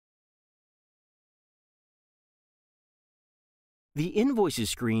The Invoices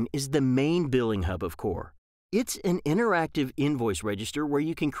screen is the main billing hub of Core. It's an interactive invoice register where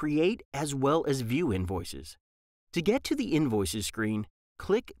you can create as well as view invoices. To get to the Invoices screen,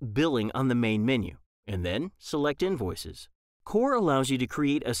 click Billing on the main menu, and then select Invoices. Core allows you to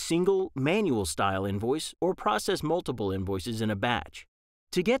create a single manual-style invoice or process multiple invoices in a batch.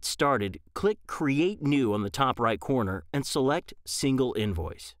 To get started, click Create New on the top right corner and select Single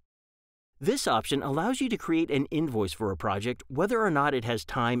Invoice. This option allows you to create an invoice for a project whether or not it has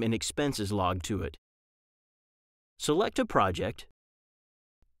time and expenses logged to it. Select a project,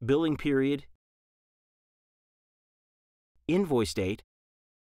 billing period, invoice date,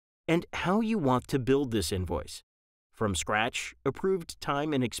 and how you want to build this invoice. From scratch, approved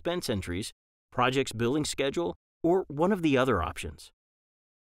time and expense entries, project's billing schedule, or one of the other options.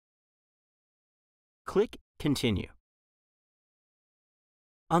 Click Continue.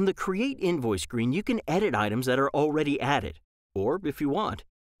 On the Create Invoice screen, you can edit items that are already added, or, if you want,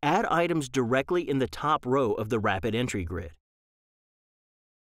 add items directly in the top row of the Rapid Entry grid.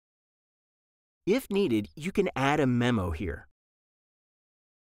 If needed, you can add a memo here.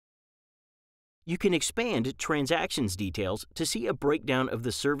 You can expand transactions details to see a breakdown of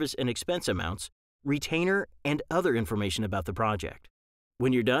the service and expense amounts, retainer, and other information about the project.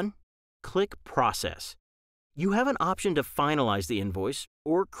 When you're done, click Process. You have an option to finalize the invoice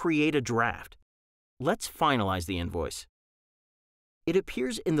or create a draft. Let's finalize the invoice. It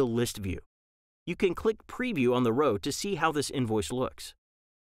appears in the list view. You can click Preview on the row to see how this invoice looks.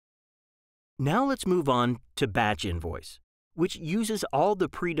 Now let's move on to Batch Invoice, which uses all the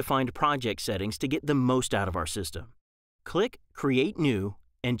predefined project settings to get the most out of our system. Click Create New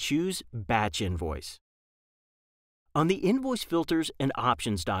and choose Batch Invoice. On the Invoice Filters and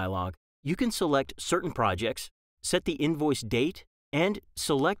Options dialog, you can select certain projects, set the invoice date, and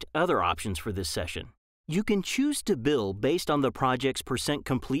select other options for this session. You can choose to bill based on the project's %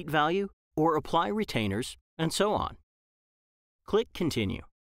 complete value or apply retainers, and so on. Click Continue.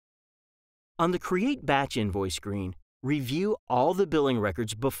 On the Create Batch Invoice screen, review all the billing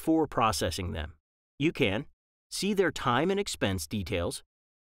records before processing them. You can see their time and expense details,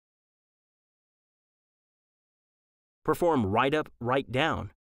 perform write-up,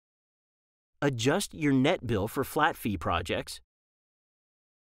 write-down, adjust your net bill for flat fee projects,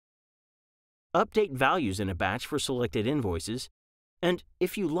 update values in a batch for selected invoices, and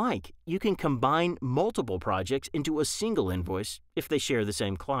if you like, you can combine multiple projects into a single invoice if they share the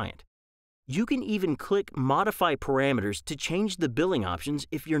same client. You can even click Modify Parameters to change the billing options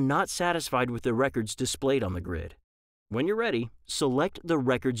if you're not satisfied with the records displayed on the grid. When you're ready, select the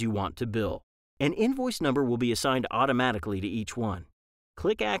records you want to bill. An invoice number will be assigned automatically to each one.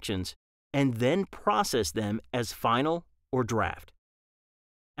 Click Actions, and then process them as final or draft.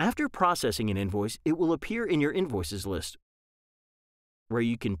 After processing an invoice, it will appear in your invoices list, where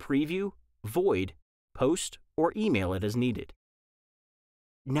you can preview, void, post, or email it as needed.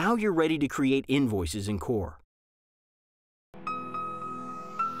 Now you're ready to create invoices in Core.